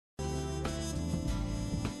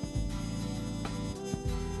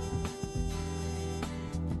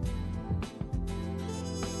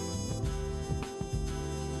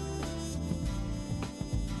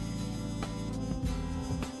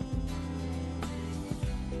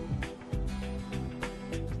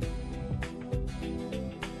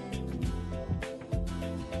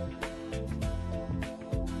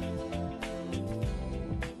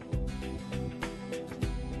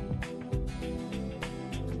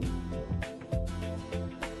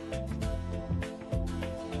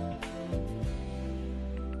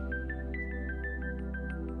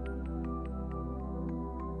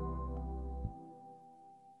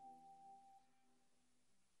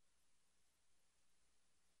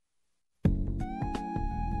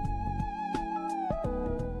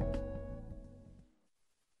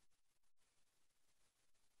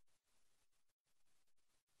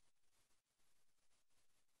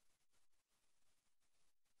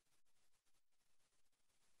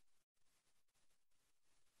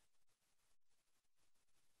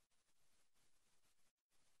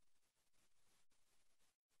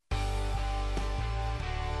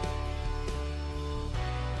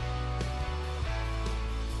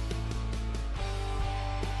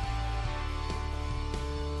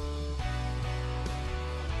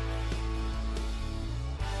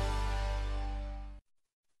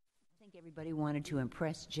Everybody wanted to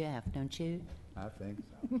impress Jeff, don't you? I think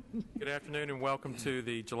so. Good afternoon and welcome to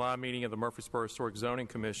the July meeting of the Murfreesboro Historic Zoning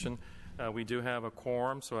Commission. We do have a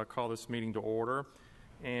quorum, so I call this meeting to order.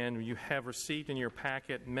 And you have received in your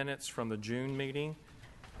packet minutes from the June meeting,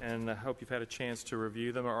 and I hope you've had a chance to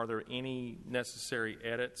review them. Are there any necessary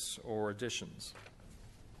edits or additions?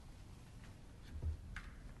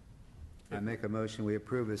 I make a motion we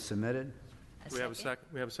approve as submitted. We have a second.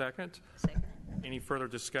 We have a second. Second. Any further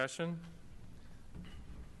discussion?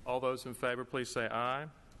 All those in favor, please say aye.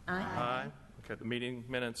 Aye. Okay, the meeting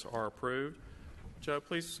minutes are approved. Joe,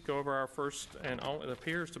 please go over our first and only, it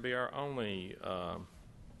appears to be our only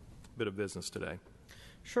bit of business today.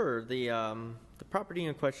 Sure. The property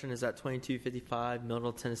in question is at 2255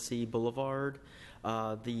 Middle Tennessee Boulevard.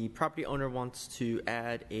 The property owner wants to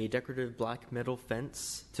add a decorative black metal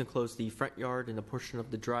fence to enclose the front yard and a portion of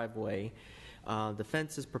the driveway. The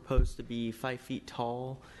fence is proposed to be 5 feet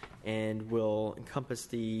tall and will encompass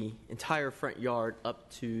the entire front yard up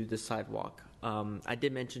to the sidewalk. I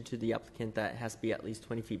did mention to the applicant that it has to be at least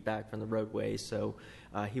 20 feet back from the roadway, so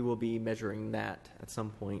he will be measuring that at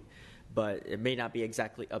some point, but it may not be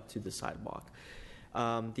exactly up to the sidewalk.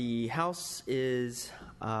 The house is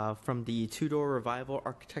from the Tudor Revival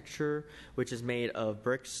architecture, which is made of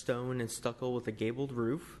brick, stone, and stucco with a gabled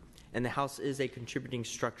roof. And the house is a contributing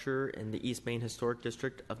structure in the East Main Historic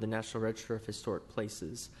District of the National Register of Historic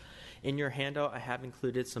Places. In your handout, I have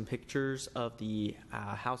included some pictures of the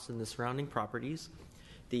house and the surrounding properties.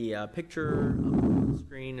 The picture on the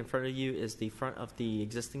screen in front of you is the front of the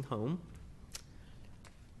existing home.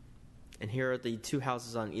 And here are the two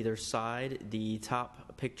houses on either side. The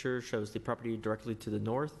top picture shows the property directly to the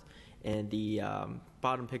north, and the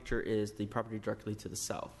bottom picture is the property directly to the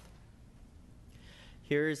south.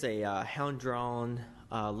 Here is a hand-drawn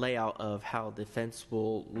layout of how the fence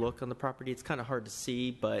will look on the property. It's kind of hard to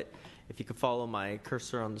see, but if you could follow my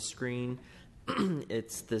cursor on the screen,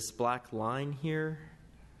 it's this black line here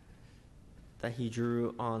that he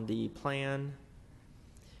drew on the plan.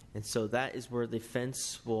 And so that is where the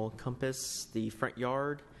fence will encompass the front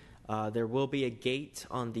yard. There will be a gate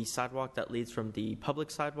on the sidewalk that leads from the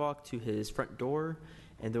public sidewalk to his front door,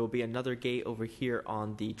 and there will be another gate over here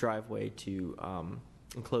on the driveway to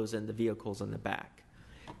enclose in the vehicles in the back.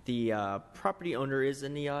 The property owner is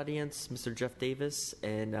in the audience, Mr. Jeff Davis,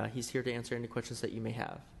 and he's here to answer any questions that you may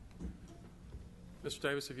have. Mr.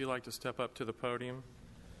 Davis, if you'd like to step up to the podium.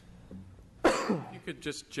 You could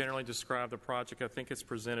just generally describe the project. I think it's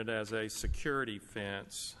presented as a security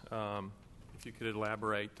fence. If you could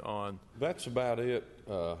elaborate on. That's about it,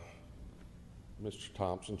 Mr.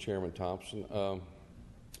 Thompson, Chairman Thompson.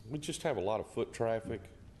 We just have a lot of foot traffic.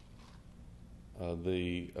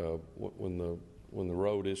 When the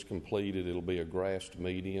road is completed, it'll be a grassed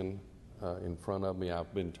median in front of me.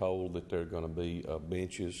 I've been told that there are going to be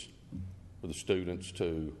benches for the students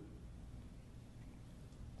to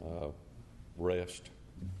rest,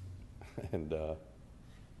 and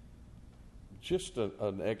just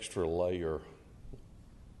an extra layer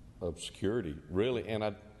of security, really. And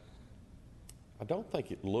I don't think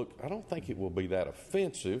it will be that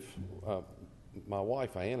offensive. My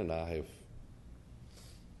wife Ann and I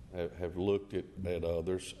have looked at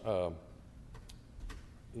others. I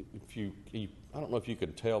don't know if you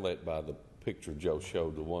can tell that by the picture Joe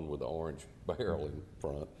showed, the one with the orange barrel in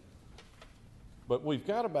front. But we've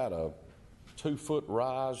got about a 2-foot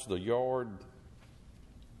rise. The yard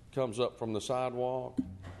comes up from the sidewalk,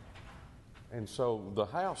 and so the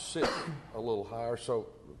house sits a little higher. So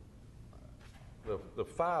the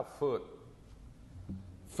 5-foot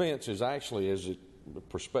fence is actually, as it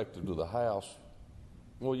perspective to the house.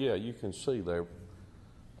 Well, yeah, you can see there.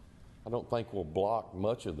 I don't think we'll block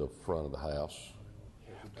much of the front of the house.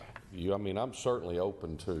 I'm certainly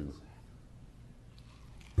open to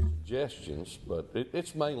suggestions, but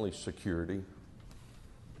it's mainly security.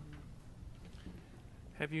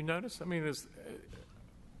 Have you noticed?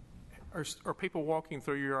 Are people walking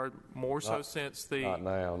through your yard more so since the? Not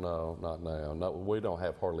now, no, not now. No, we don't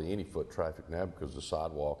have hardly any foot traffic now because the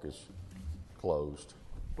sidewalk is closed.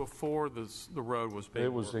 Before the road was being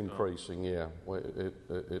it was increasing, yeah.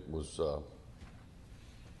 It was,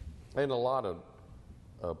 and a lot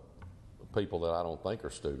of people that I don't think are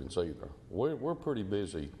students either. We're pretty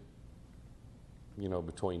busy,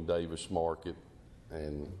 between Davis Market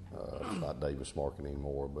and not Davis Market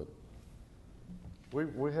anymore, but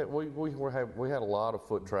we had a lot of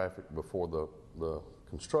foot traffic before the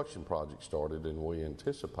construction project started, and we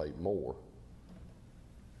anticipate more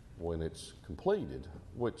when it's completed,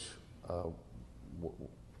 which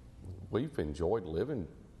we've enjoyed living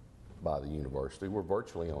by the university. We're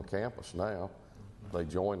virtually on campus now. They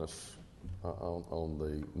join us on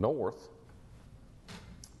the north.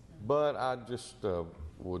 But I just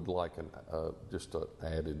would like just an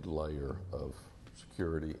added layer of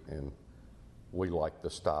security, and we like the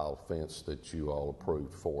style fence that you all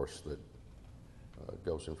approved for us that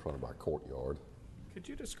goes in front of our courtyard. Could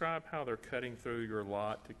you describe how they're cutting through your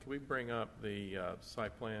lot? Can we bring up the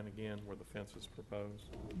site plan again where the fence is proposed?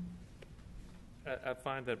 I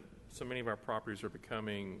find that so many of our properties are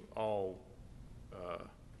becoming all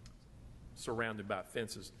surrounded by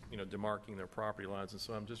fences, demarking their property lines, and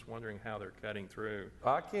so I'm just wondering how they're cutting through.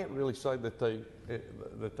 I can't really say that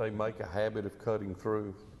they make a habit of cutting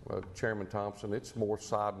through, Chairman Thompson. It's more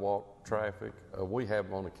sidewalk traffic. We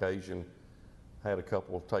have on occasion had a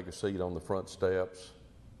couple take a seat on the front steps.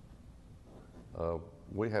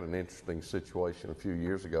 We had an interesting situation a few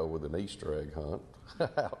years ago with an Easter egg hunt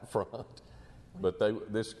out front, but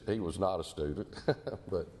he was not a student,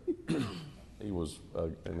 but he was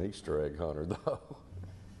an Easter egg hunter though.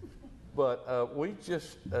 But we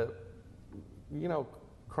just,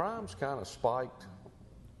 crime's kind of spiked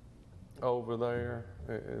over there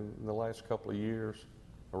in the last couple of years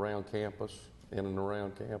around campus, in and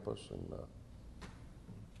around campus, and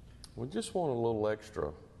we just want a little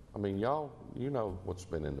extra. I mean, y'all, what's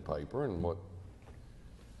been in the paper and what.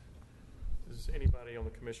 Does anybody on the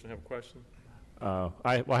commission have a question?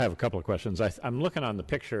 I have a couple of questions. I'm looking on the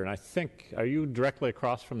picture, and I think, are you directly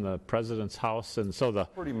across from the president's house? And so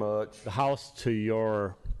Pretty much. The house to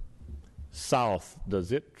your south,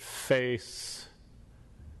 does it face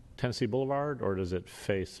Tennessee Boulevard, or does it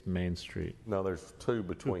face Main Street? No, there's two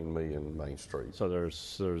between me and Main Street. So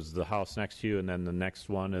there's the house next to you, and then the next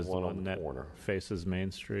one is One the on one the that corner. faces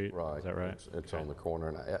Main Street? Right. Is that right? It's Okay. on the corner,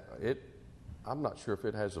 and I'm not sure if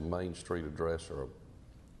it has a Main Street address or a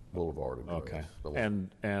Boulevard address. Okay. The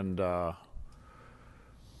one- And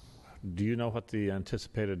do you know what the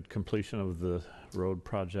anticipated completion of the road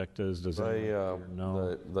project is? Does anyone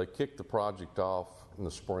know? They kicked the project off in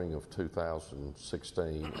the spring of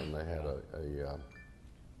 2016, and they had a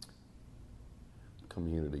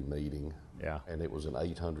community meeting. Yeah. And it was an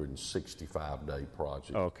 865-day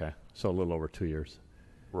project. Oh, okay. So a little over 2 years.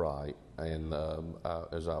 Right. And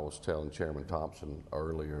as I was telling Chairman Thompson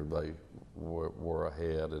earlier, they were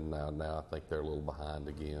ahead, and now I think they're a little behind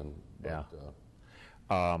again. But,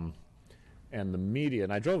 Yeah. And the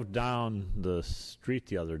median, I drove down the street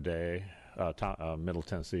the other day, Middle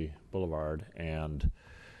Tennessee Boulevard, and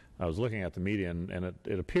I was looking at the median, and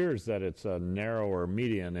it appears that it's a narrower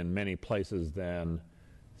median in many places than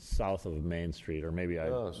south of Main Street, or maybe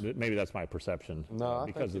maybe that's my perception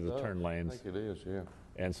because of the turn lanes. I think it is, yeah.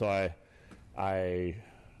 And so I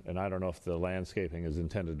don't know if the landscaping is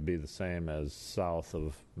intended to be the same as south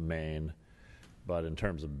of Main, but in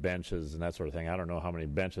terms of benches and that sort of thing, I don't know how many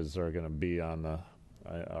benches are going to be in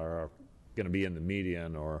the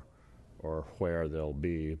median or where they'll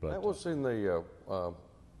be. But That was in the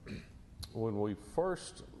when we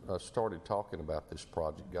first started talking about this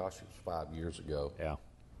project. Gosh, it was 5 years ago. yeah,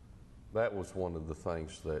 That was one of the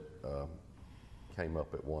things that came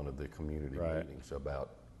up at one of the community Right. meetings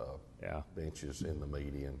about yeah, benches in the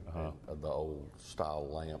median and the old style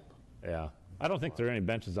lamp. yeah. I don't think there are any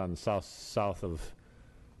benches on the south of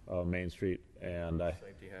Main Street, and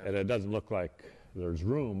it doesn't look like there's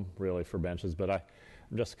room really for benches. But I'm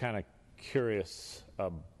just kind of curious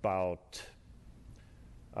about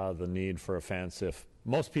the need for a fence. If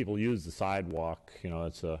most people use the sidewalk,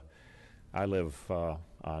 I live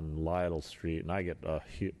on Lytle Street, and I get a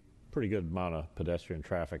pretty good amount of pedestrian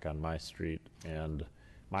traffic on my street, and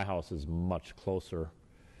my house is much closer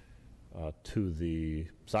to the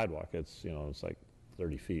sidewalk. It's like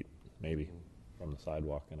 30 feet maybe from the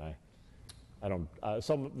sidewalk, and I don't.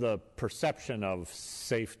 The perception of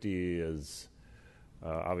safety is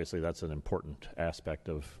obviously that's an important aspect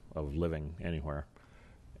of living anywhere,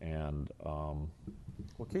 and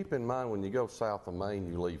Well, keep in mind when you go south of Main,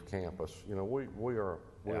 you leave campus. We're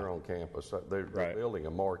on campus. They're Right. building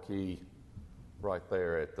a marquee right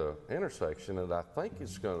there at the intersection, and I think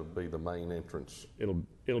it's going to be the main entrance. it'll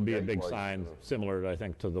be a big Gateway, sign similar, I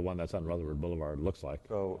think, to the one that's on Rutherford Boulevard. Looks like.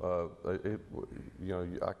 So,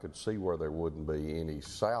 I could see where there wouldn't be any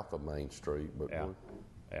south of Main Street, but Yeah,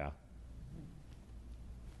 yeah.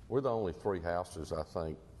 we're the only three houses, I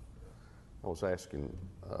think. I was asking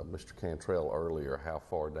Mr. Cantrell earlier how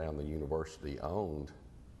far down the university owned,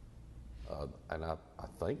 and I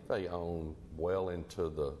think they own well into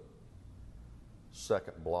the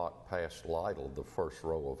second block past Lytle, the first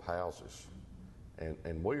row of houses.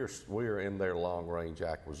 And we're in their long-range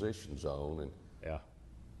acquisition zone, and Yeah.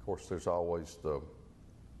 of course, there's always the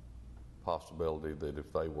possibility that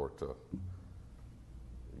if they were to,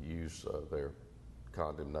 use their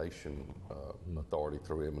condemnation authority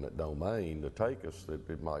through eminent domain to take us, that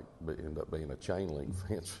it might end up being a chain link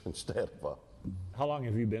fence instead of a How long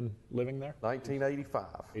have you been living there? 1985.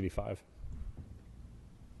 85.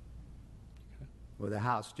 Well, the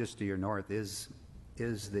house just to your north is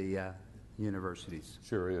the university's.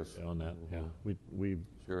 Sure is. On that, yeah. We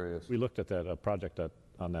Sure is. we looked at that project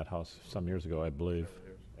on that house some years ago, I believe.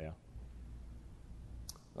 Yeah.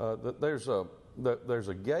 There's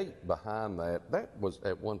a gate behind that. That was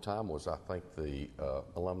at one time was, I think, the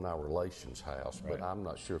Alumni Relations House, but Right. I'm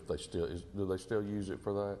not sure if they still do they still use it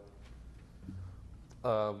for that.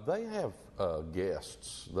 They have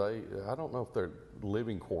guests. I don't know if they're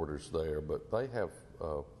living quarters there, but they have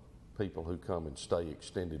people who come and stay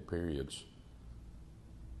extended periods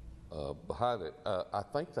behind it. I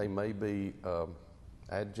think they may be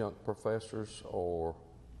adjunct professors, or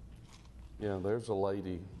there's a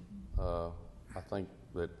lady I think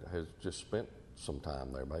that has just spent some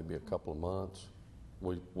time there, maybe a couple of months.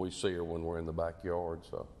 We see her when we're in the backyard,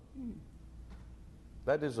 so.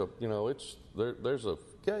 That is there's a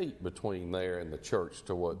gate between there and the church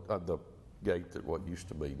to what the gate that what used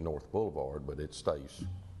to be North Boulevard, but it stays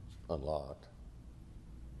unlocked.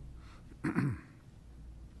 I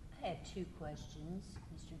have two questions,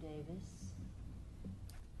 Mr. Davis.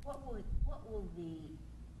 What will the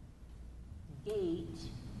gate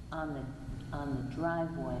on the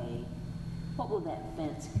driveway, what will that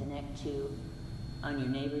fence connect to on your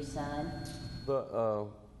neighbor's side?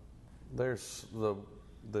 There's the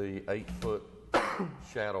 8-foot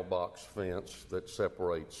shadow box fence that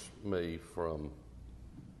separates me from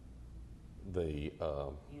the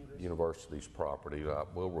university's property.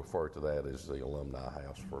 We'll refer to that as the alumni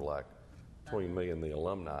house for lack, between me and the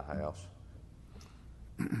alumni house.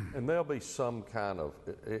 And there'll be some kind of,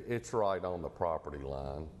 it's right on the property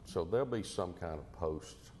line, so there'll be some kind of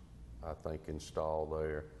post, I think, installed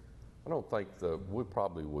there. I don't think we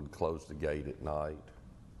probably would close the gate at night,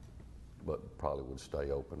 but probably would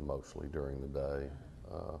stay open mostly during the day.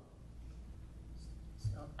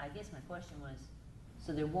 So I guess my question was,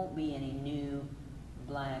 so there won't be any new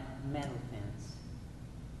black metal fence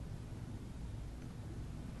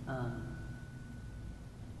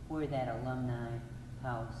where that alumni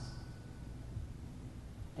house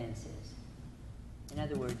fence is? In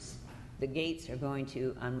other words, the gates are going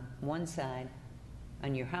to, on one side,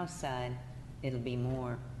 on your house side, it'll be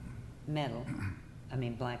more metal,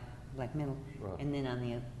 black metal, Right. and then on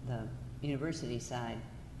the university side,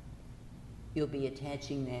 you'll be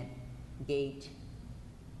attaching that gate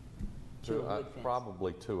to a wood fence.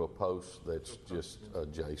 Probably to a post that's just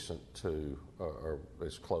adjacent to, or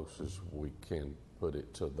as close as we can put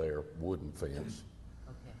it to their wooden fence.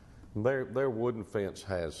 Okay. Their wooden fence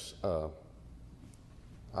has,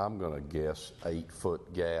 I'm going to guess,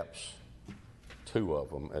 8-foot gaps, 2 of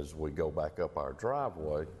them as we go back up our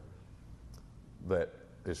driveway, that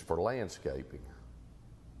is for landscaping.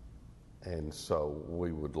 And so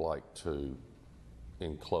we would like to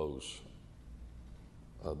enclose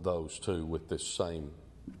those 2 with this same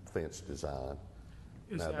fence design.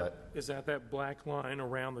 Is that black line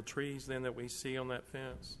around the trees then that we see on that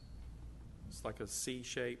fence? It's like a C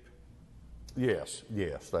shape. Yes,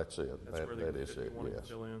 that's it. That's where that they is it, want to yes.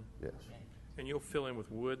 fill in. Yes. And you'll fill in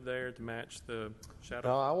with wood there to match the shadow?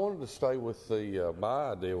 No, I wanted to stay with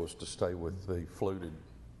my idea was to stay with the fluted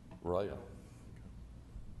rail.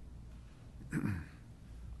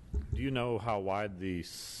 Do you know how wide the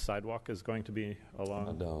sidewalk is going to be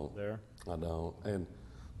along there? I don't. And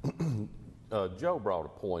Joe brought a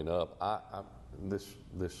point up.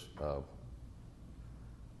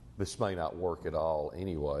 This may not work at all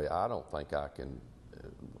anyway. I don't think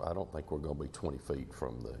we're going to be 20 feet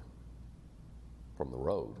from the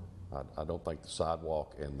road. I don't think the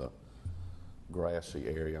sidewalk and the grassy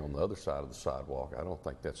area on the other side of the sidewalk, I don't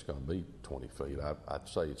think that's going to be 20 feet. I'd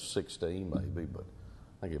say it's 16 maybe, but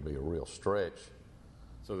I think it'd be a real stretch.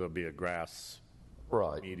 So there'll be a grass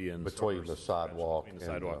median between the sidewalk and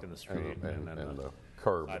the street, and then the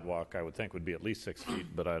curb. Sidewalk, I would think, would be at least 6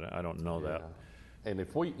 feet, but I don't know that. And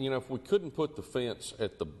if we couldn't put the fence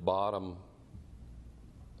at the bottom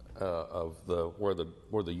of where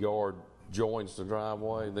the yard joins the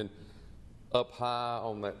driveway, then up high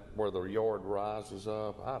on that where the yard rises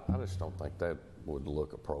up, I just don't think that would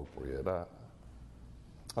look appropriate.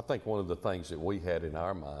 I think one of the things that we had in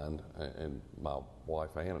our mind, and my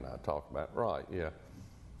wife Ann and I talked about,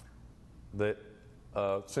 that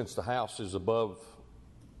since the house is above,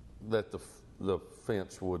 that the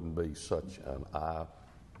fence wouldn't be such an I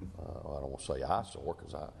don't want to say eyesore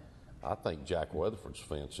because I think Jack Weatherford's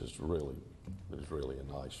fence is really a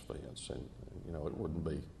nice fence, and you know, it wouldn't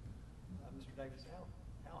be. Mr. Davis,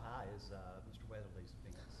 how high is Mr. Weatherly's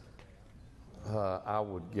fence? I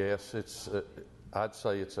would guess I'd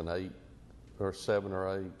say it's an 8 or 7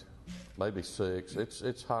 or 8, maybe 6.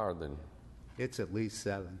 It's higher than, It's at least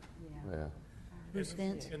 7. yeah. Whose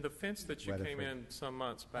fence? And the fence that you came in some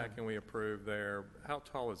months back and we approved there, how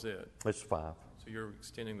tall is it? It's 5. So you're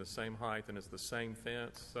extending the same height and it's the same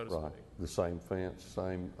fence, so to Right, speak? the same fence,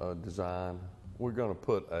 same design. We're going to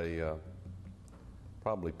put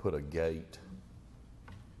probably put a gate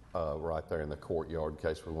right there in the courtyard in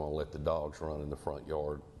case we want to let the dogs run in the front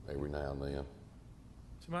yard every now and then.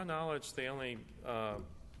 To my knowledge, the only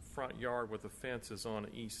front yard with a fence is on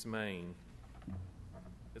East Main.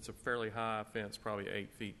 It's a fairly high fence, probably 8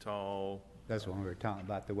 feet tall. That's when we were talking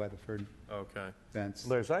about the Weatherford Okay. fence.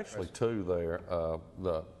 There's actually 2 there.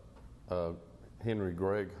 The Henry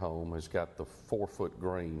Gregg home has got the 4-foot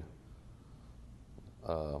green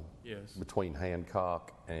Yes. between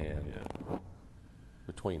Hancock and Yeah.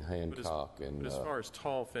 and But as far as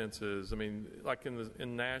tall fences, I mean, like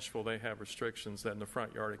in Nashville, they have restrictions that in the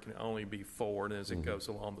front yard it can only be 4, and as it goes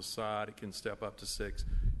along the side, it can step up to 6,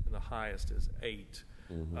 and the highest is 8.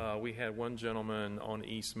 We had one gentleman on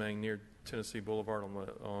East Main near Tennessee Boulevard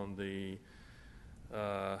on the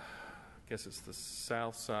I guess it's the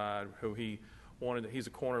south side, who he's a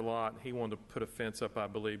corner lot. He wanted to put a fence up, I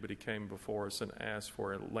believe, but he came before us and asked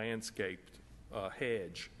for a landscaped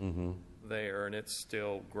hedge there, and it's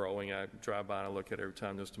still growing. I drive by and I look at it every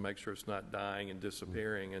time just to make sure it's not dying and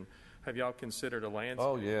disappearing. And have y'all considered a landscape?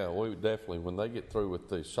 Oh yeah, we would definitely, when they get through with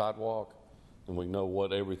the sidewalk and we know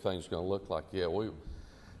what everything's going to look like, yeah,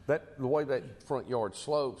 the way that front yard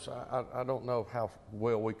slopes, I don't know how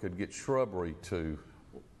well we could get shrubbery to.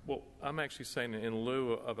 Well, I'm actually saying in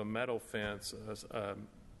lieu of a metal fence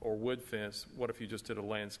or wood fence, what if you just did a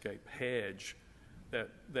landscape hedge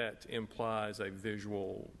that implies a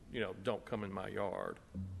visual, don't come in my yard?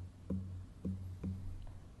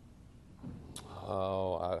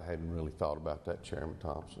 Oh, I hadn't really thought about that, Chairman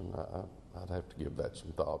Thompson. I'd have to give that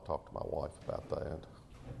some thought, talk to my wife about that.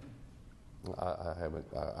 I haven't,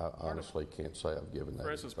 I honestly can't say I've given that.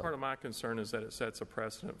 For instance, part of my concern is that it sets a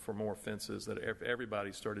precedent for more fences, that if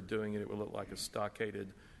everybody started doing it, it would look like a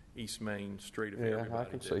stockaded East Main Street if Yeah, everybody I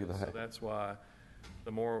can did see it. that. So that's why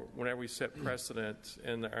whenever we set precedent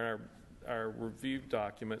in our review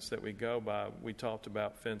documents that we go by, we talked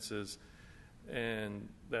about fences and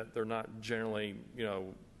that they're not generally,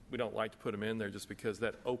 we don't like to put them in there just because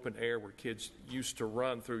that open air where kids used to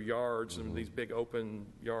run through yards and these big open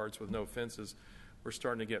yards with no fences, we're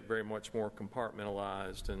starting to get very much more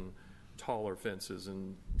compartmentalized and taller fences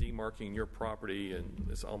and demarking your property, and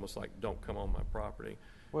it's almost like don't come on my property.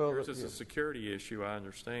 Well, Yours is a security issue, I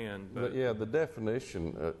understand. But Yeah, the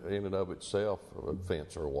definition in and of itself of a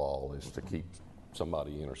fence or a wall is to keep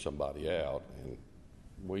somebody in or somebody out, and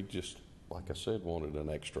we just, like I said, wanted an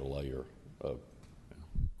extra layer of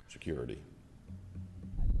security.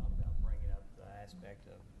 I thought about bringing up the aspect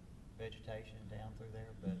of vegetation down through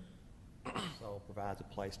there, but also provides a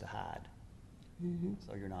place to hide,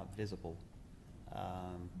 so you're not visible.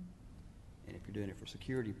 And if you're doing it for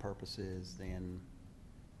security purposes, then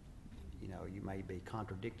you may be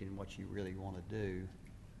contradicting what you really want to do.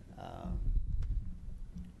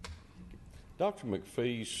 Dr.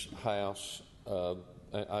 McPhee's house,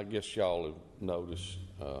 I guess y'all have noticed,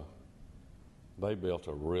 they built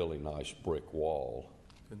a really nice brick wall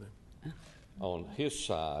on his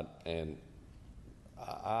side, and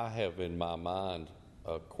I have in my mind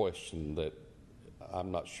a question that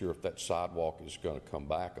I'm not sure if that sidewalk is going to come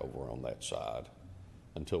back over on that side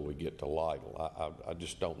until we get to Lytle. I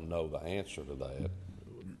just don't know the answer to that.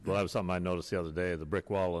 Well, that was something I noticed the other day. The brick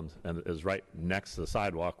wall and is right next to the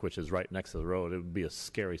sidewalk, which is right next to the road. It would be a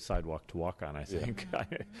scary sidewalk to walk on, I think,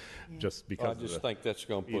 just because. I just think that's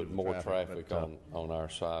going to speed of put the more traffic, traffic on our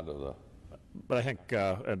side of the. But I think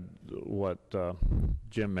what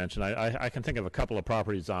Jim mentioned, I can think of a couple of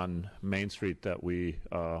properties on Main Street that we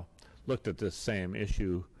looked at this same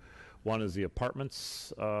issue. One is the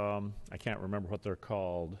apartments. I can't remember what they're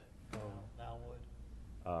called.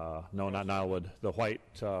 Nilewood. No, not Nilewood. The white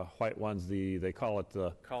ones. They call it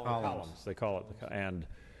the columns. They call it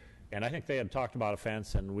and I think they had talked about a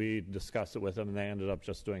fence, and we discussed it with them, and they ended up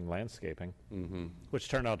just doing landscaping, which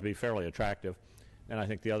turned out to be fairly attractive. And I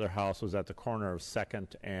think the other house was at the corner of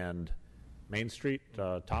 2nd and Main Street.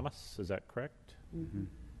 Thomas, is that correct?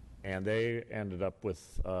 And they ended up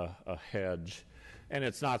with a hedge, and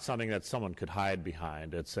it's not something that someone could hide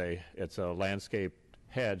behind. It's a landscape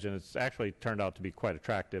hedge, and it's actually turned out to be quite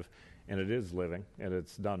attractive. and it is living, and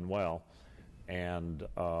it's done well. And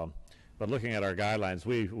but looking at our guidelines,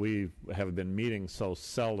 we have been meeting so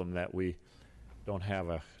seldom that we don't have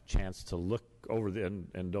a chance to look over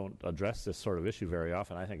and don't address this sort of issue very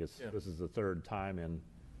often. I think this is the third time in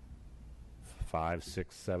 5,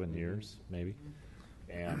 6, 7 years, maybe.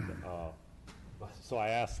 And so I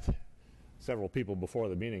asked several people before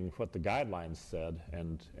the meeting what the guidelines said,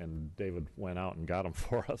 and David went out and got them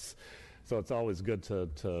for us. So it's always good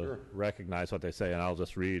to recognize what they say, and I'll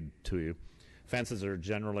just read to you. Fences are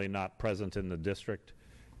generally not present in the district,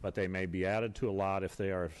 but they may be added to a lot if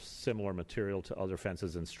they are similar material to other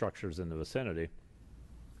fences and structures in the vicinity,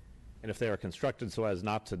 and if they are constructed so as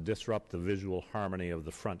not to disrupt the visual harmony of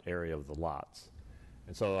the front area of the lots.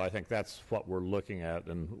 And so I think that's what we're looking at,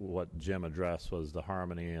 and what Jim addressed was the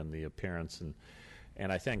harmony and the appearance.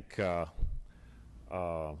 And I think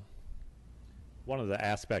one of the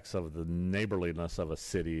aspects of the neighborliness of a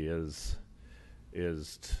city and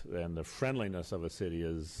the friendliness of a city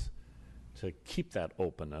is to keep that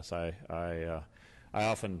openness. I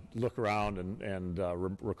often look around and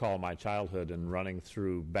recall my childhood and running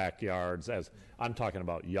through backyards. As I'm talking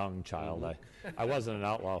about young child, I wasn't an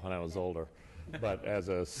outlaw when I was older, but as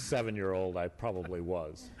a 7-year-old, I probably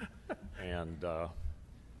was. And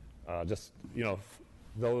just,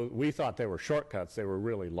 though we thought they were shortcuts, they were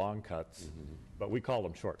really long cuts, but we called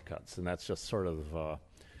them shortcuts, and that's just sort of.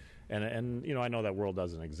 And I know that world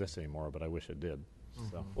doesn't exist anymore, but I wish it did.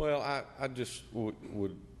 So. Well, I just would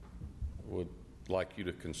like you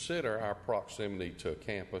to consider our proximity to a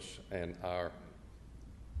campus and our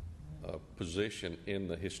position in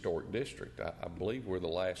the historic district. I believe we're the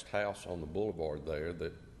last house on the boulevard there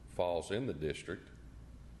that falls in the district.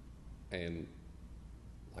 And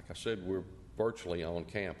like I said, we're virtually on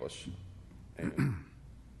campus. And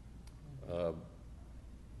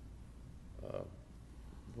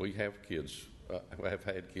we have kids. I have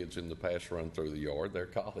had kids in the past run through the yard. They're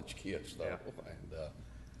college kids, though,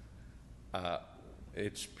 and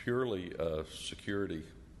it's purely a security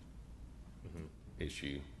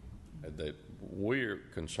issue that we're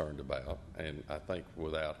concerned about. And I think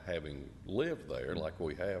without having lived there like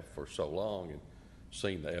we have for so long and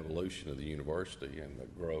seen the evolution of the university and the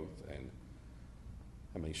growth and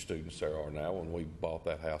how many students there are now. When we bought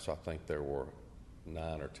that house, I think there were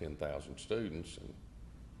 9,000 or 10,000 students, and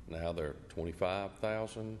now there are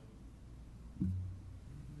 25,000.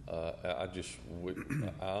 I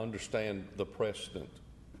understand the precedent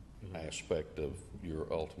aspect of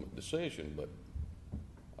your ultimate decision, but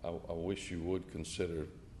I wish you would consider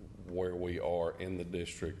where we are in the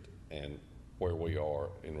district and where we are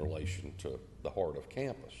in relation to the heart of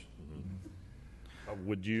campus.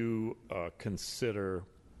 Would you consider,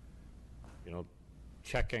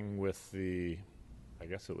 checking with I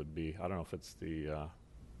guess it would be, I don't know if it's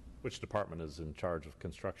which department is in charge of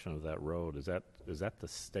construction of that road? Is that the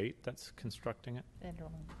state that's constructing it?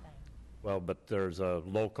 Federal and state. Well, but there's a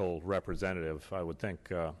local representative. I would think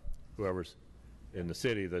whoever's in the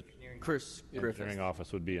city, the Chris Griffith. engineering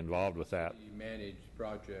office would be involved with that. The managed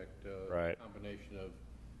project, Right. combination of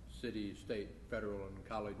city, state, federal, and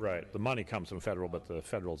college. Right. The money comes from federal, but the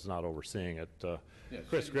federal's not overseeing it. Yes,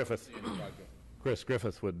 Chris city Griffith. overseeing the project. Chris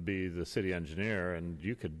Griffith would be the city engineer, and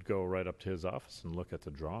you could go right up to his office and look at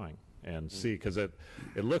the drawing and see, because it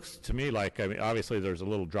looks to me like, obviously there's a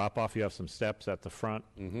little drop off. You have some steps at the front,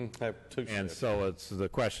 Have two and steps. so the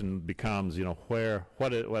question becomes,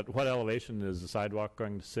 what elevation is the sidewalk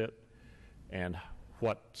going to sit, and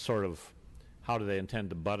how do they intend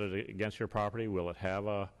to butt it against your property? Will it have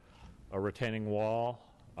a retaining wall?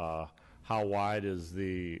 How wide is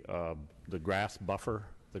the grass buffer?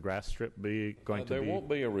 The grass strip going to be? There won't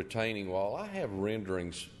be a retaining wall. I have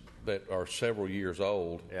renderings that are several years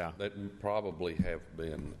old that probably have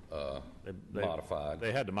been modified.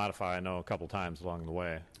 They had to modify, I know, a couple times along the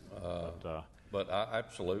way. But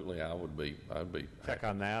absolutely, I'd be Check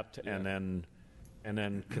on that, and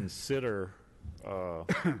then consider.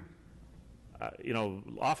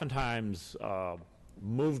 Oftentimes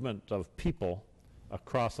movement of people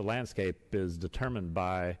across the landscape is determined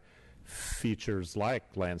by features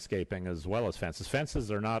like landscaping as well as fences.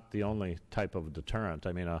 Fences are not the only type of deterrent.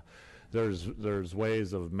 There's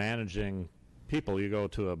ways of managing people. You go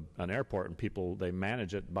to an airport and people, they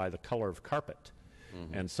manage it by the color of carpet.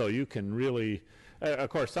 And so you can really, of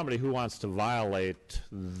course, somebody who wants to violate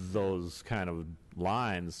those kind of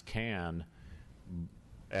lines can,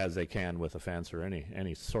 as they can with a fence or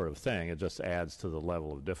any sort of thing. It just adds to the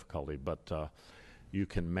level of difficulty. But you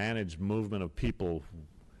can manage movement of people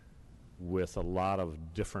with a lot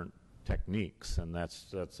of different techniques, and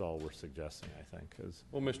that's all we're suggesting, I think. Is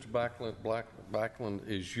Well, Mr. Backlund,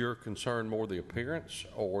 is your concern more the appearance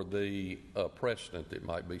or the precedent that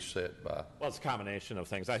might be set by? well, it's a combination of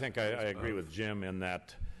things. I think I agree with Jim in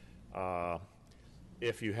that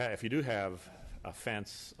if you do have a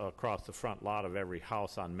fence across the front lot of every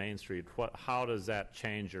house on Main Street, how does that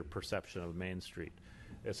change your perception of Main Street?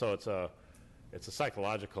 And so it's a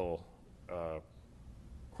psychological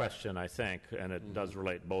question, I think, and it does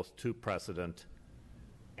relate both to precedent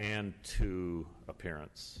and to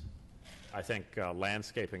appearance. I think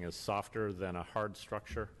landscaping is softer than a hard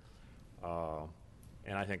structure,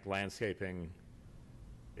 and I think landscaping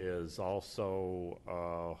is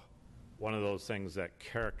also one of those things that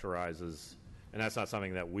characterizes, and that's not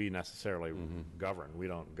something that we necessarily govern. We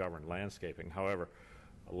don't govern landscaping. However,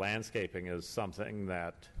 landscaping is something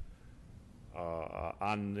that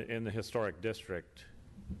in the historic district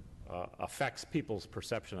affects people's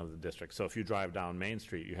perception of the district. So if you drive down Main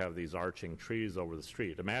Street, you have these arching trees over the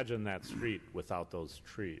street. Imagine that street without those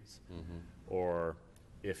trees. Or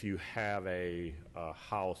if you have a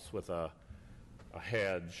house with a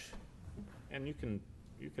hedge, and you can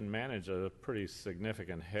manage a pretty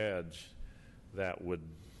significant hedge that would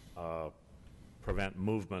prevent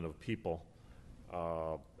movement of people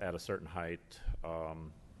at a certain height.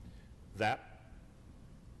 That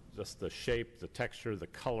just the shape, the texture, the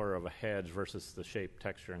color of a hedge versus the shape,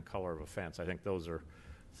 texture, and color of a fence. I think those are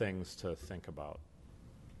things to think about.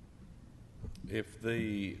 If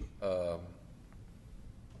the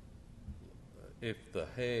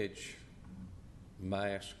hedge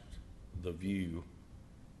masked the view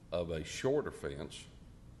of a shorter fence,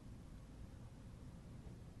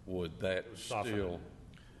 would that still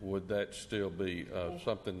be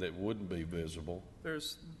something that wouldn't be visible?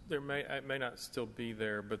 It may not still be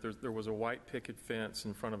there, but there was a white picket fence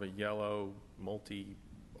in front of a yellow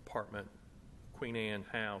multi-apartment Queen Anne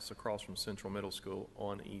house across from Central Middle School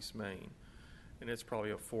on East Main, and it's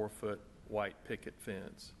probably a 4-foot white picket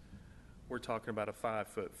fence. We're talking about a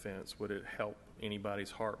 5-foot fence. Would it help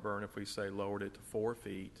anybody's heartburn if we say lowered it to 4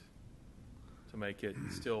 feet to make it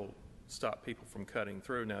still stop people from cutting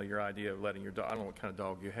through? Now, your idea of letting your dog, I don't know what kind of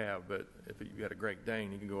dog you have, but if you got a Great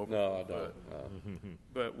Dane, you can go over 4 I foot. don't.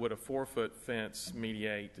 But would a 4-foot fence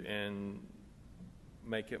mediate and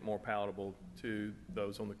make it more palatable to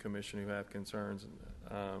those on the commission who have concerns?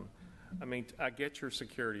 I mean, I get your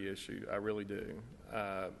security issue. I really do.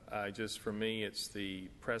 For me, it's the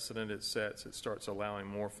precedent it sets. It starts allowing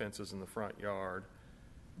more fences in the front yard.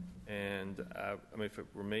 And I mean, if it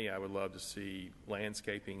were me, I would love to see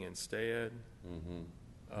landscaping instead.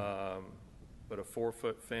 But a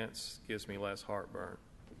 4-foot fence gives me less heartburn.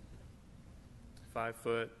 5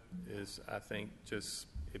 foot is, I think, just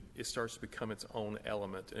it starts to become its own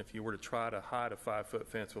element. And if you were to try to hide a 5-foot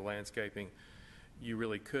fence with landscaping, you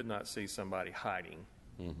really could not see somebody hiding.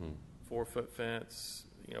 4-foot fence,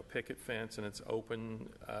 picket fence, and it's open.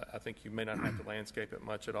 I think you may not have to landscape it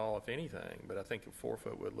much at all, if anything, but I think a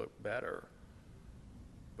 4-foot would look better.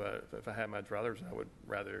 But if I had my druthers, I would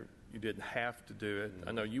rather you didn't have to do it.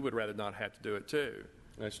 I know you would rather not have to do it too.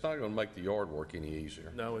 It's not going to make the yard work any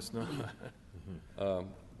easier. No, it's not.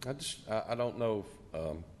 I don't know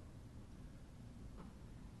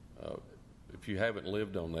if you haven't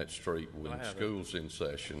lived on that street when school's in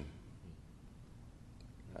session.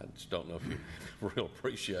 I just don't know if you have a real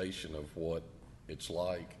appreciation of what it's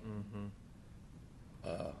like.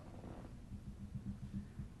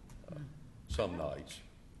 Some nights,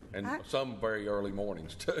 and some very early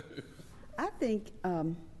mornings too. I think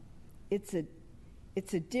it's a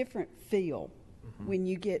different feel when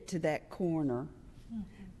you get to that corner.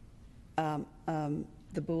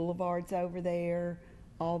 The boulevards over there,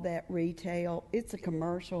 all that retail. It's a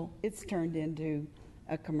commercial. It's turned into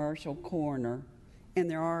a commercial corner. And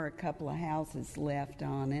there are a couple of houses left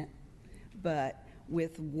on it. But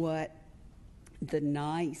with what the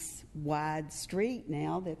nice wide street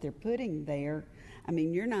now that they're putting there, I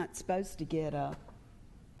mean, you're not supposed to get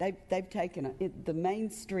they've taken the Main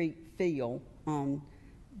Street feel on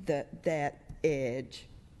that edge,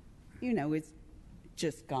 it's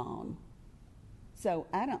just gone. So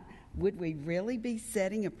would we really be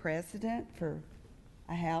setting a precedent for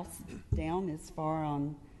a house down as far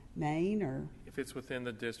on Main, or? If it's within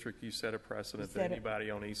the district, you set a precedent that anybody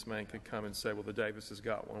on East Main could come and say, well, the Davis has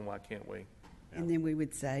got one, why can't we? And then we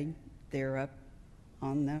would say they're up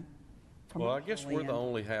on the commercial Well, I guess we're end. the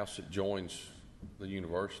only house that joins the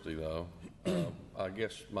university, though. I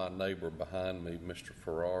guess my neighbor behind me, Mr.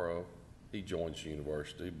 Ferraro, he joins the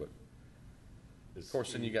university, but of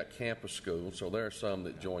course then you got campus schools, so there are some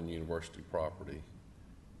that join university property.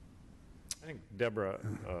 I think Deborah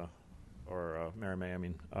or Mary May, I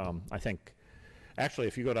mean, I think actually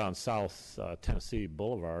if you go down South Tennessee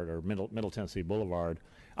Boulevard or Middle Tennessee Boulevard,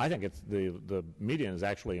 I think it's the median has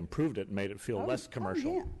actually improved it and made it feel less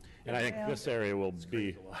commercial. yeah. And I think this area will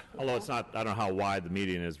be, although it's not, I don't know how wide the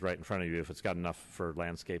median is right in front of you, if it's got enough for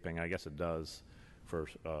landscaping, I guess it does for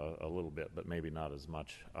a little bit, but maybe not as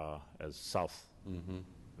much as South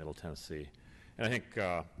Middle Tennessee. And I think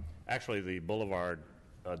actually the Boulevard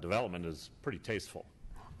development is pretty tasteful.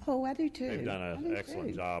 Oh, I do too. They've done I an do excellent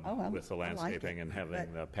too. job Oh, with the I like landscaping it, and having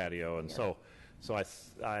but- the patio, and so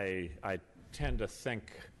I tend to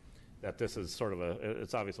think that this is sort of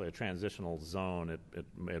it's obviously a transitional zone.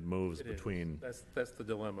 It moves It is. between That's the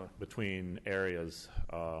dilemma. between areas,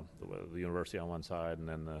 the university on one side, and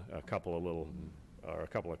then a couple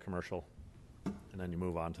of commercial, and then you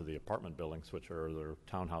move on to the apartment buildings, which are the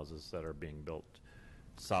townhouses that are being built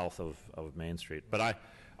south of Main Street. But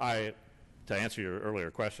I to answer your earlier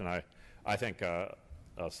question, I think a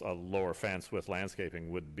lower fence with landscaping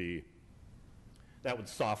would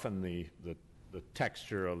soften the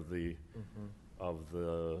texture of the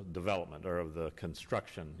development or of the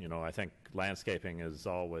construction. You know, I think landscaping is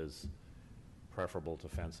always preferable to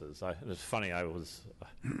fences. It's funny, I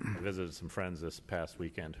visited some friends this past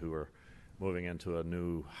weekend who were moving into a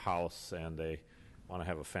new house, and they want to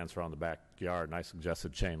have a fence around the backyard, and I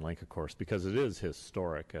suggested chain link, of course, because it is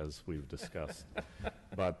historic, as we've discussed.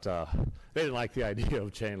 But they didn't like the idea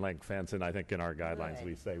of chain link fence, and I think in our guidelines Right.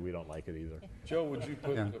 we say we don't like it either. Joe, would you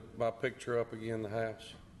put my picture up again, the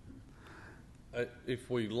house? If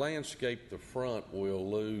we landscape the front, we'll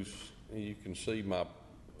lose, you can see my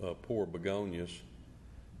poor begonias.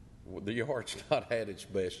 The yard's not had its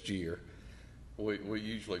best year. We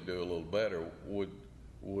usually do a little better.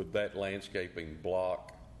 Would that landscaping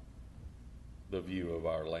block the view of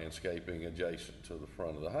our landscaping adjacent to the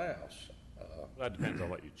front of the house? That depends on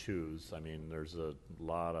what you choose. I mean, there's a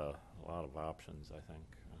lot of options, I think.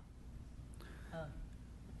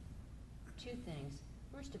 Two things.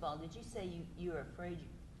 First of all, did you say you're afraid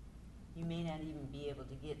you may not even be able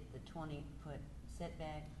to get the 20-foot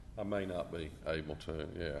setback? I may not be able to.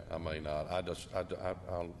 Yeah, I may not. I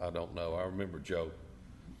don't know. I remember Joe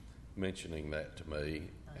mentioning that to me,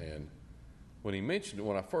 and when he mentioned it,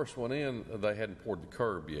 when I first went in, they hadn't poured the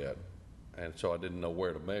curb yet, and so I didn't know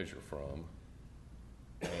where to measure from.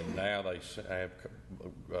 And now they have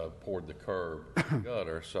poured the curb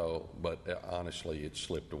gutter, so, but honestly, it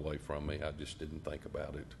slipped away from me. I just didn't think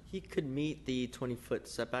about it. He could meet the 20-foot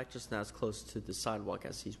setback, just not as close to the sidewalk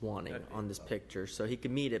as he's wanting on this picture. So he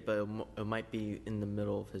could meet it, but it might be in the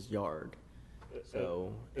middle of his yard.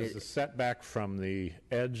 So Is the setback from the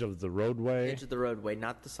edge of the roadway? edge of the roadway,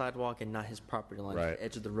 not the sidewalk and not his property line, Right. the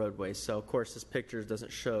edge of the roadway. So of course this picture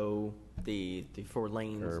doesn't show the 4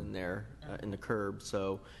 lanes in there in the curb.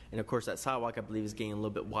 So, and of course that sidewalk I believe is getting a little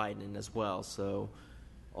bit widened as well. So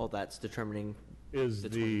all that's determining Is the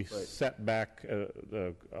the 20-foot. setback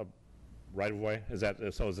right of way? Is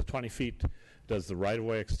it 20 feet? Does the right of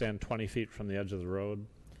way extend 20 feet from the edge of the road?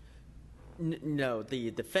 No, the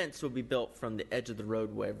fence will be built from the edge of the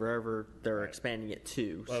roadway wherever they're expanding it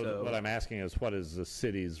to. Well, So what I'm asking is, what is the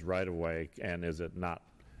city's right of way, and is it not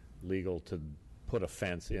legal to put a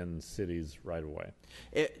fence in city's right of way?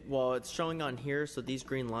 Well, it's showing on here, so these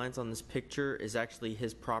green lines on this picture is actually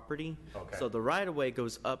his property. Okay. So the right-of-way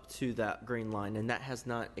goes up to that green line, and that has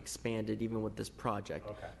not expanded even with this project.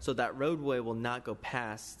 Okay. So that roadway will not go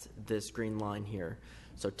past this green line here.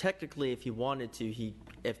 So technically, if he wanted to,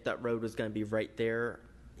 if that road was going to be right there,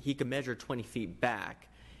 he could measure 20 feet back,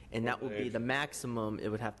 and that would be the maximum it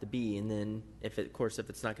would have to be. And then, if it's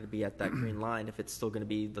not going to be at that green line, if it's still going to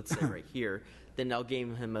be, let's say, right here, then I'll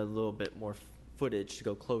give him a little bit more footage to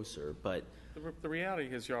go closer. But The reality,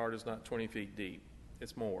 his yard is not 20 feet deep.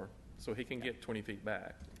 It's more, so he can get 20 feet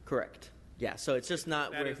back. correct, yeah. So it's just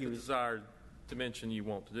not That where is he the was. desired dimension you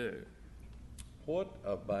want to do. What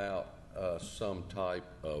about some type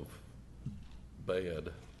of bed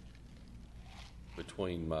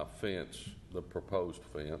between my fence, the proposed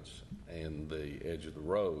fence, and the edge of the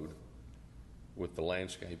road with the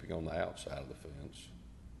landscaping on the outside of the fence?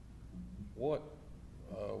 What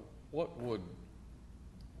would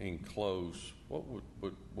enclose, what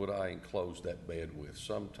would I enclose that bed with?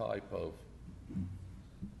 Some type of,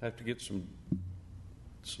 have to get some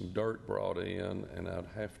dirt brought in, and I'd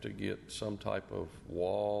have to get some type of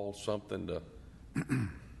wall, something to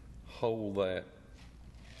hold that.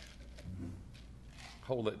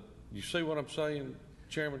 You see what I'm saying?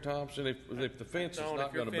 Chairman Thompson, if the fence is Don't, not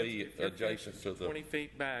if your going to fence- be if your fence adjacent is to the, 20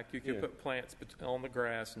 feet back, you could Yeah. put plants on the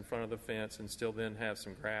grass in front of the fence and still then have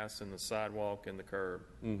some grass in the sidewalk and the curb.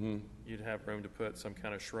 Mm-hmm. You'd have room to put some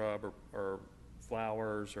kind of shrub or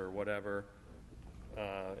flowers or whatever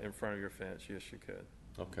in front of your fence. Yes, you could.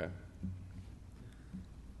 okay.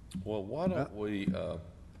 Well, why don't we,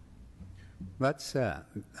 Let's,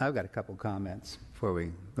 I've got a couple comments before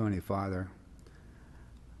we go any farther.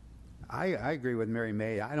 I agree with Mary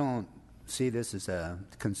May. I don't see this as a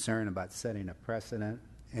concern about setting a precedent.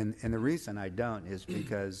 And the reason I don't is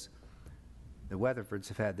because the Weatherfords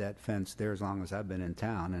have had that fence there as long as I've been in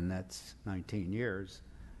town, and that's 19 years.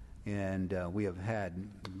 And we have had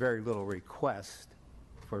very little request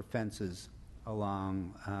for fences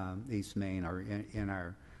along East Main or in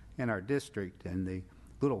our district. And the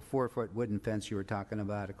little 4-foot wooden fence you were talking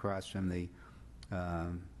about across from the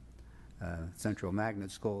Central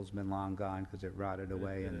Magnet School has been long gone because it rotted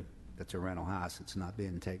away, and that's a rental house. It's not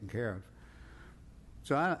being taken care of.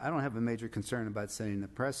 So I don't have a major concern about setting the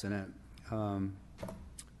precedent. I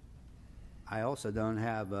also don't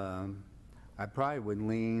have, I probably would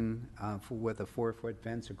lean with a 4-foot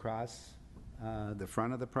fence across the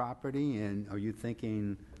front of the property. And are you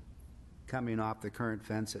thinking coming off the current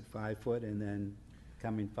fence at 5 foot and then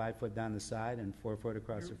coming 5 foot down the side and 4 foot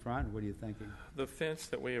across the front? What are you thinking? The fence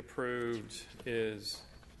that we approved is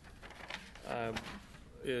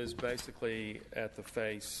basically at the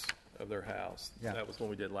face of their house. Yeah. That was what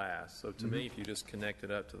we did last. So to me, if you just connect it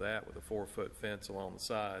up to that with a 4-foot fence along the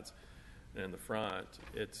sides and in the front,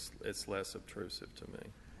 it's less obtrusive to me.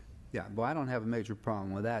 Yeah, well, I don't have a major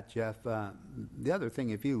problem with that, Jeff. The other thing,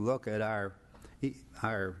 if you look at our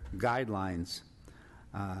guidelines,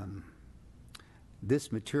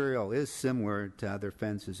 this material is similar to other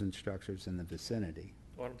fences and structures in the vicinity,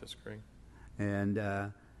 Oh, I don't disagree. and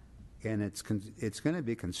it's going to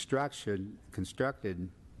be constructed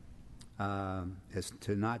as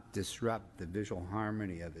to not disrupt the visual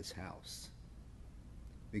harmony of his house,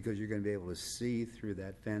 because you're going to be able to see through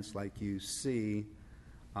that fence like you see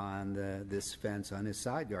on this fence on his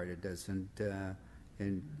side yard. It doesn't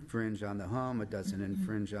infringe on the home. It doesn't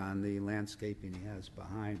infringe on the landscaping he has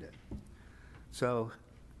behind it. So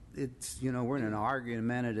it's, we're in an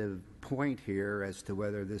argumentative point here as to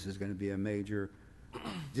whether this is going to be a major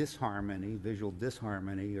disharmony, visual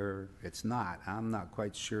disharmony, or it's not. I'm not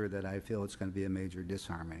quite sure that I feel it's going to be a major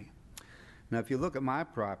disharmony. Now, if you look at my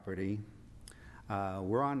property,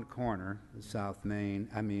 we're on the corner of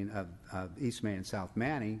of East Main and South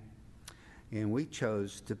Manny, and we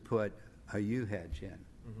chose to put a U-hedge in.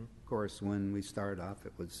 Mm-hmm. Of course, when we started off,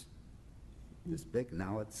 it was this big.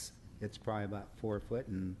 Now it's probably about 4 foot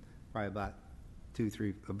and probably about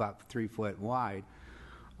 3 foot wide,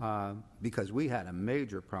 because we had a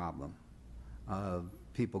major problem of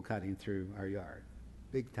people cutting through our yard,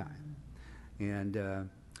 big time. And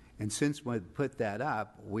since we put that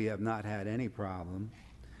up, we have not had any problem.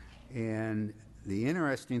 And the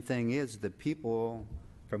interesting thing is the people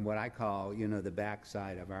from what I call, the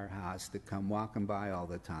backside of our house that come walking by all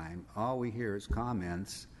the time, all we hear is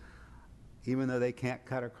comments. Even though they can't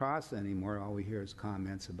cut across anymore, all we hear is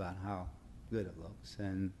comments about how good it looks,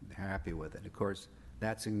 and they're happy with it. Of course,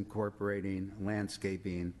 that's incorporating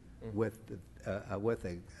landscaping with a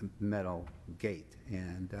metal gate.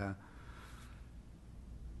 And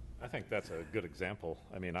I think that's a good example.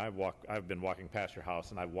 I mean, I've been walking past your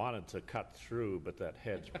house, and I wanted to cut through, but that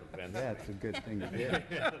hedge prevents me. that's a good thing to do.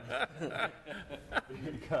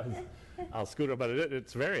 Because I'll scoot up, but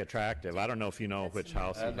it's very attractive. I don't know if you know which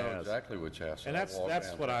house he I know has. exactly which house. And I that's walked down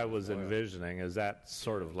what there I was as well. envisioning, is that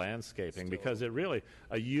sort of landscaping, because it really,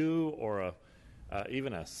 a yew or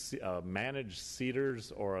even a managed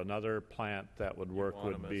cedars or another plant that would work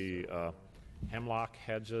would be hemlock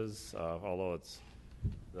hedges, although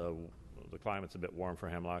the climate's a bit warm for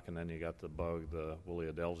hemlock, and then you got the bug, the woolly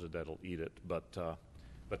adelgid, that'll eat it. But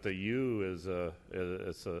the yew is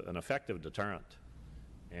an effective deterrent,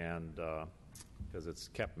 and because it's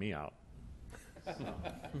kept me out.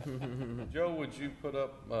 Joe, would you put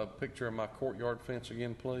up a picture of my courtyard fence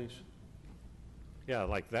again, please? Yeah,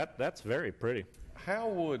 like that. That's very pretty. How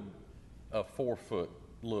would a 4-foot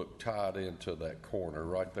look tied into that corner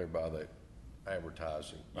right there by the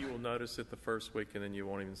advertising? You will notice it the first week, and then you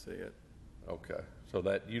won't even see it. Okay, so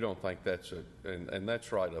that you don't think that's and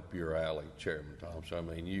that's right up your alley, Chairman Thompson. I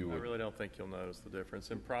mean, I really don't think you'll notice the difference.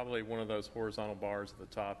 And probably one of those horizontal bars at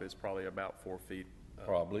the top is probably about 4 feet.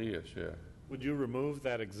 Probably is, yeah. Would you remove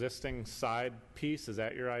that existing side piece? Is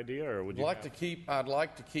that your idea, or would you? I'd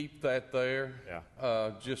like to keep that there.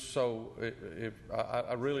 Yeah. Just so if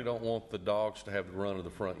I really don't want the dogs to have the run of the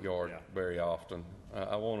front yard very often.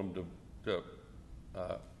 I want them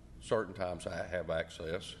certain times I have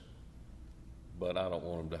access, but I don't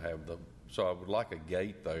want them to have so I would like a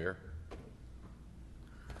gate there.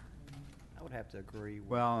 I would have to agree with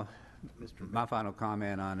Well, Mr. my final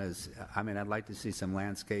comment on is, I mean, I'd like to see some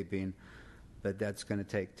landscaping, but that's going to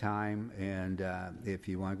take time, and if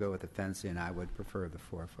you want to go with the fencing, I would prefer the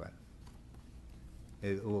 4-foot.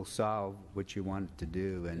 It will solve what you want it to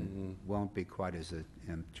do and won't be quite as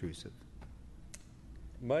intrusive.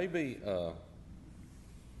 Maybe,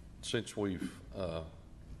 since we've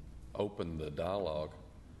opened the dialogue,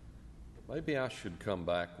 maybe I should come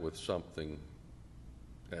back with something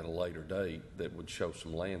at a later date that would show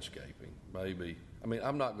some landscaping. Maybe, I mean,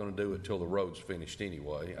 I'm not going to do it till the road's finished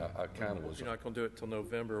anyway. I kind of was. You're not going to do it till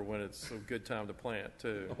November when it's a good time to plant,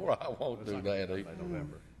 too. Well, I won't do that either.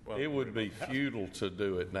 Well, It would be futile to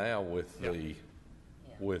do it now with the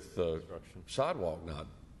sidewalk not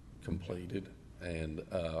completed. And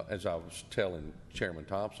as I was telling Chairman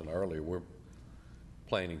Thompson earlier, we're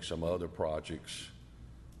planning some other projects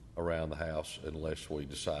around the house unless we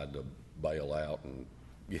decide to bail out and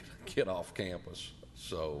get off campus.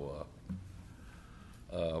 So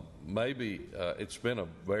maybe it's been a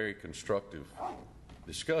very constructive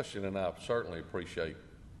discussion, and I certainly appreciate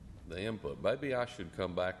the input. Maybe I should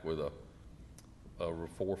come back with a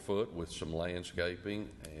 4-foot with some landscaping,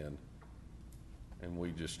 and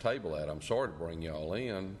we just table that. I'm sorry to bring y'all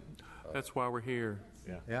in, That's why we're here.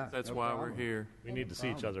 Yeah, That's no why problem. we're here. We need to see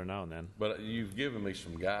each other now and then. but you've given me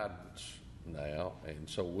some guidance now, and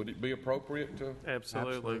so would it be appropriate to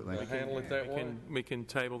Absolutely. Absolutely. handle it that way? We can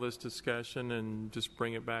table this discussion and just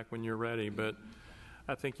bring it back when you're ready. But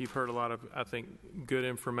I think you've heard a lot of, I think, good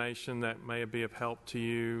information that may be of help to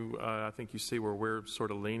you. I think you see where we're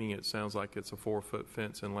sort of leaning. It sounds like it's a 4-foot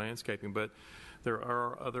fence and landscaping, but there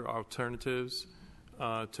are other alternatives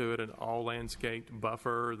to it, an all landscaped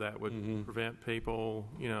buffer that would prevent people,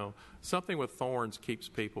 something with thorns keeps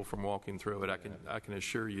people from walking through it. I can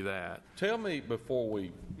assure you that. Tell me, before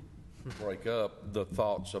we break up, the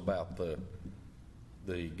thoughts about the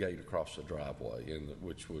gate across the driveway, and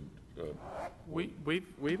which would.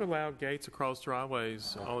 We've allowed gates across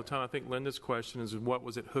driveways all the time. I think Linda's question is, what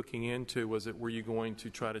was it hooking into? Were you going to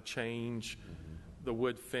try to change the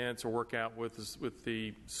wood fence or work out with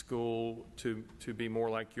the school to be more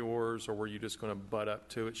like yours, or were you just going to butt up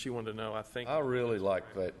to it? She wanted to know. I really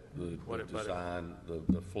like that the What it butted. design,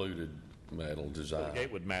 the fluted metal The design.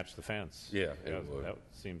 gate would match the fence. Yeah, it would. That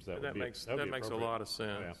seems that would that be makes that would be a appropriate. lot of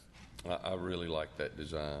sense. Yeah. I really like that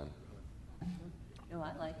design. No,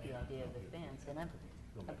 I like the idea of the fence, and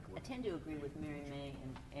I tend to agree with Mary May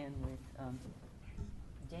and with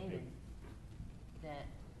David that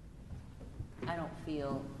I don't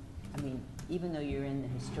feel, even though you're in the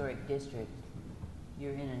historic district,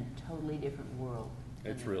 you're in a totally different world.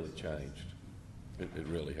 than It's the really rest of us. changed. It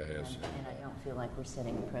really has. And I don't feel like we're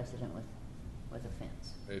setting a precedent with a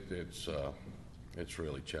fence. It's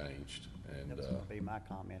really changed, and That was going to be my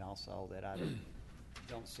comment also, that I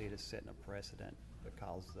don't see it as setting a precedent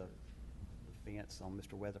because the fence on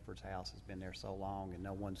Mr. Weatherford's house has been there so long and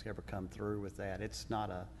no one's ever come through with that. It's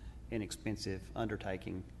not a inexpensive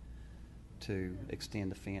undertaking to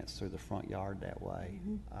extend the fence through the front yard that way.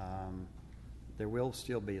 There will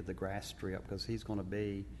still be the grass strip because he's going to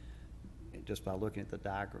be, just by looking at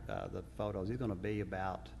the photos, he's going to be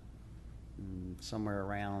about somewhere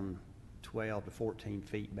around 12 to 14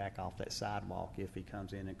 feet back off that sidewalk if he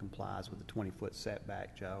comes in and complies with the 20-foot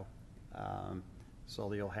setback, Joe. So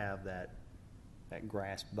they'll have that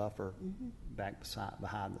grass buffer back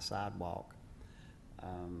behind the sidewalk.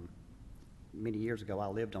 Many years ago, I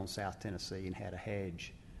lived on South Tennessee and had a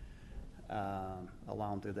hedge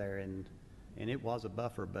along through there, and it was a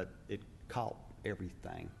buffer, but it caught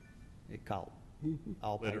everything. It caught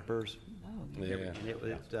all papers. yeah.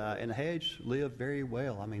 And the hedge lived very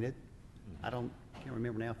well. I can't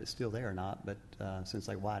remember now if it's still there or not, but since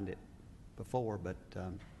they widened it before, but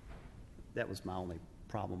that was my only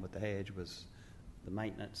problem with the hedge was the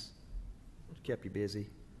maintenance. It kept you busy.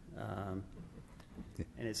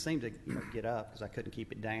 And it seemed to get up because I couldn't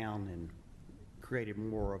keep it down, and created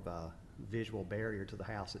more of a visual barrier to the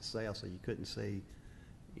house itself, so you couldn't see,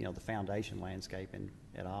 the foundation landscaping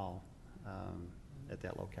at all at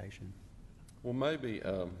that location. Well, maybe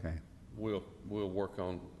we'll work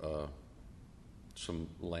on some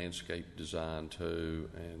landscape design too,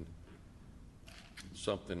 and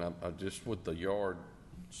something. I just with the yard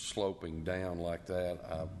sloping down like that,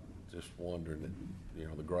 I'm just wondering that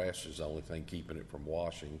the grass is the only thing keeping it from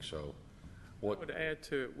washing. So, I would add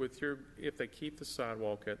to it if they keep the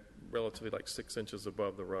sidewalk at relatively like 6 inches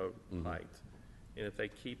above the road height, And if they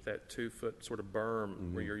keep that 2-foot sort of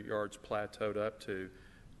berm where your yard's plateaued up to,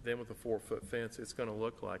 then with a 4-foot fence, it's going to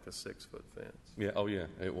look like a 6-foot fence. Yeah, oh yeah,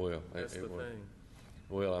 it will. That's It the will. thing.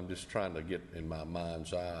 Well, I'm just trying to get in my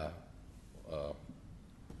mind's eye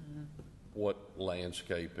what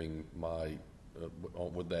landscaping might,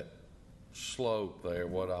 with that slope there,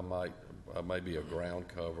 what I might, maybe a ground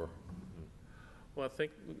cover. Well, I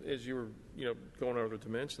think as you were, going over the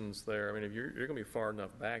dimensions there, I mean, if you're going to be far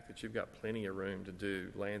enough back that you've got plenty of room to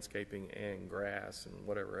do landscaping and grass and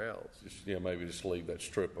whatever else. Just, maybe just leave that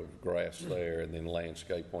strip of grass there and then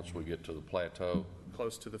landscape once we get to the plateau.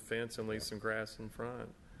 Close to the fence and leave some grass in front.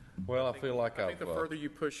 Well, I feel like I think I've, the further you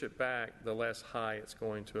push it back, the less high it's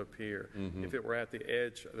going to appear. If it were at the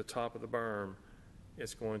edge, at the top of the berm,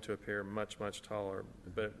 it's going to appear much, much taller.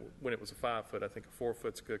 But when it was a 5-foot, I think a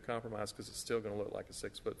 4-foot's a good compromise because it's still going to look like a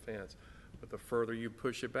 6-foot fence. But the further you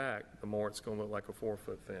push it back, the more it's going to look like a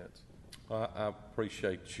 4-foot fence. I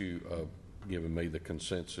appreciate you giving me the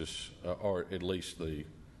consensus, or at least the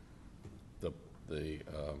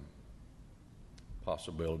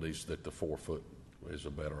possibilities that the 4-foot is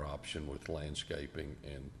a better option with landscaping,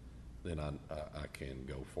 and then I can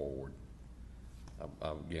go forward.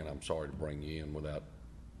 Again, I'm sorry to bring you in without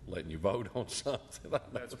letting you vote on something.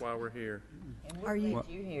 That's why we're here. And Are we're you- glad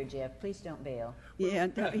you're here, Jeff. Please don't bail. Yeah,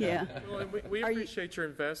 yeah. Well, and we Are you- appreciate your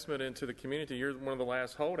investment into the community. You're one of the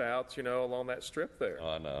last holdouts, along that strip there.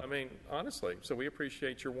 I know. I mean, honestly, so we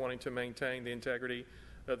appreciate your wanting to maintain the integrity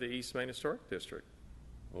of the East Main Historic District.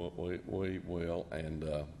 Well, we will, and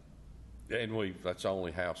that's the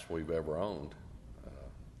only house we've ever owned.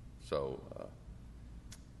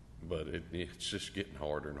 But it's just getting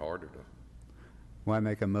harder and harder to. Well, I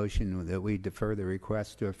make a motion that we defer the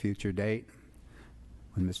request to a future date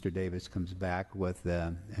when Mr. Davis comes back with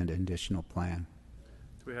an additional plan.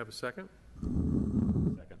 Do we have a second?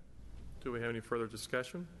 Second. Do we have any further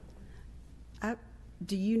discussion?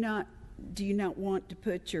 Do you not want to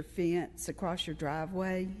put your fence across your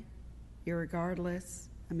driveway, irregardless?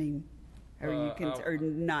 I mean, or you can, or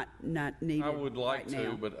not needed I would like right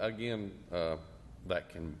now? to, but again, that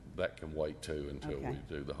can wait too until Okay.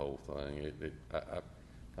 we do the whole thing. I'm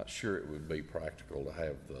not sure it would be practical to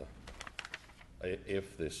have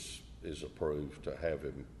if this is approved, to have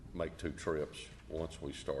him make 2 trips once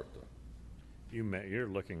we start You're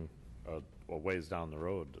looking a ways down the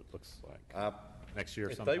road, it looks like. Next year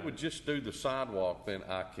If sometime. they would just do the sidewalk, then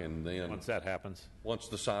I can then, Once that happens, once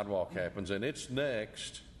the sidewalk happens, and it's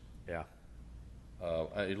next, yeah.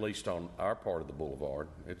 at least on our part of the boulevard,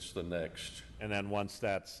 it's the next. And then once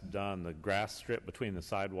that's done, the grass strip between the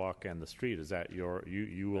sidewalk and the street, is that you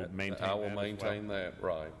will maintain I will that as well? maintain that,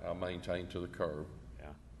 right. I'll maintain to the curb. Yeah.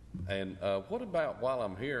 And what about, while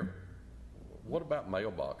I'm here, what about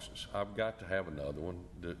mailboxes? I've got to have another one.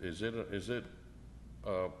 Is it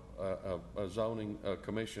a zoning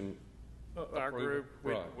commission? Our approval? group,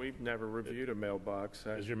 Right. we've never reviewed a mailbox.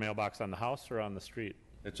 Is your mailbox on the house or on the street?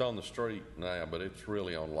 It's on the street now, but it's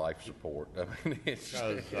really on life support. I mean, it's.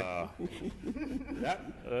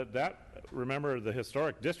 Because remember the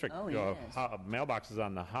historic district Oh, yes. mailboxes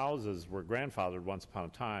on the houses were grandfathered once upon a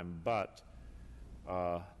time, but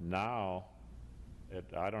now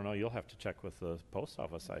I don't know. You'll have to check with the post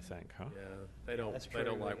office, I think, huh? Yeah, they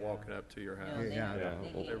don't like walking up to your house. No, they- Yeah.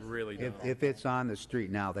 they- They really don't. If it's on the street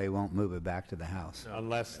now, they won't move it back to the house.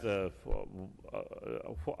 Unless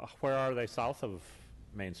where are they south of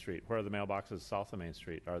Main Street? Where are the mailboxes south of Main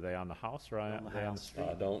Street? Are they on the house or are they on the street?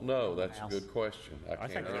 I don't know. That's a House. good question. I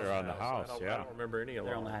think they're on the house, I yeah. don't remember any of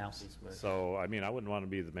They're them. on the house. So, I mean, I wouldn't want to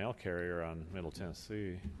be the mail carrier on Middle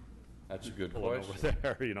Tennessee. That's a good Pulling question.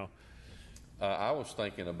 over there, I was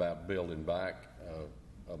thinking about building back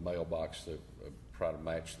a mailbox that try to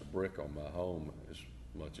match the brick on my home as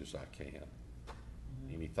much as I can.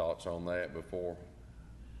 Any thoughts on that before?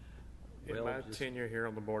 In Well, my just- tenure here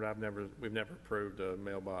on the board, we've never approved a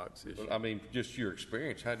mailbox issue. I mean, just your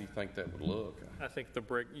experience, how do you think that would look? I think the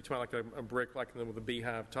brick, you talk like a brick like with a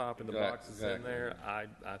beehive top and the boxes in Exactly. there,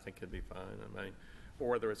 I think it'd be fine. I mean, or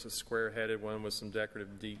whether it's a square-headed one with some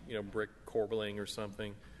decorative deep, brick corbelling or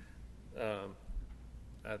something. I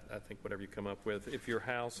think whatever you come up with. If your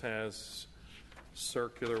house has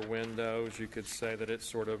circular windows, you could say that it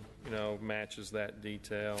sort of, matches that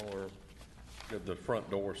detail, or The front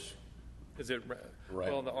doors, is it, Right.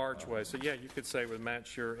 well, the archway. So, yeah, you could say it would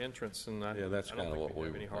match your entrance, and Yeah, that's I don't kinda think what we'd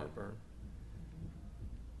have we any would want. heartburn.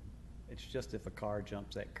 It's just if a car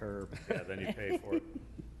jumps that curb. Yeah, then you pay for it.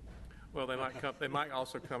 Well, they might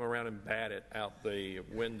also come around and bat it out the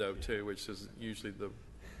window too, which is usually the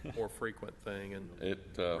more frequent thing, and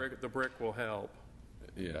the brick will help.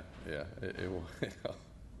 it will.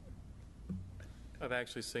 I've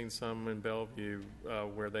actually seen some in Bellevue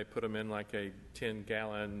where they put them in like a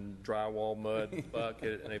 10-gallon drywall mud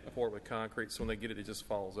bucket and they pour it with concrete. So when they get it, it just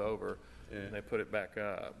falls over and they put it back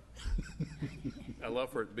up. I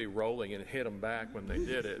love for it to be rolling and hit them back when they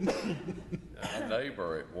did it. My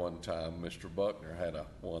neighbor at one time, Mr. Buckner, had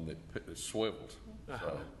one that swiveled.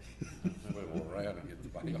 So swivel around and get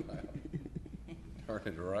the bale out.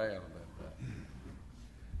 Turn it around.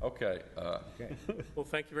 Okay. Well,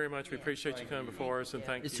 thank you very much. We appreciate you coming before us, and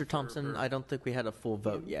thank you. Mr. Thompson, I don't think we had a full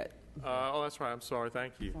vote yet. Oh, that's right. I'm sorry.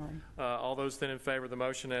 Thank you. All those then in favor of the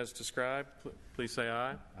motion as described, please say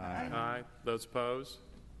aye. Aye. Aye. Those opposed?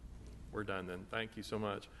 We're done then. Thank you so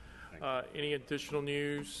much. Any additional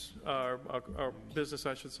news or business,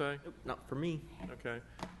 I should say? Nope, not for me. Okay.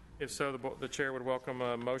 If so, the chair would welcome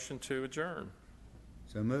a motion to adjourn.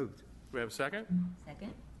 So moved. Do we have a second?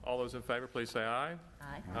 Second? All those in favor, please say aye.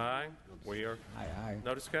 Aye. Aye. We are. Aye, aye.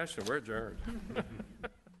 No discussion. We're adjourned.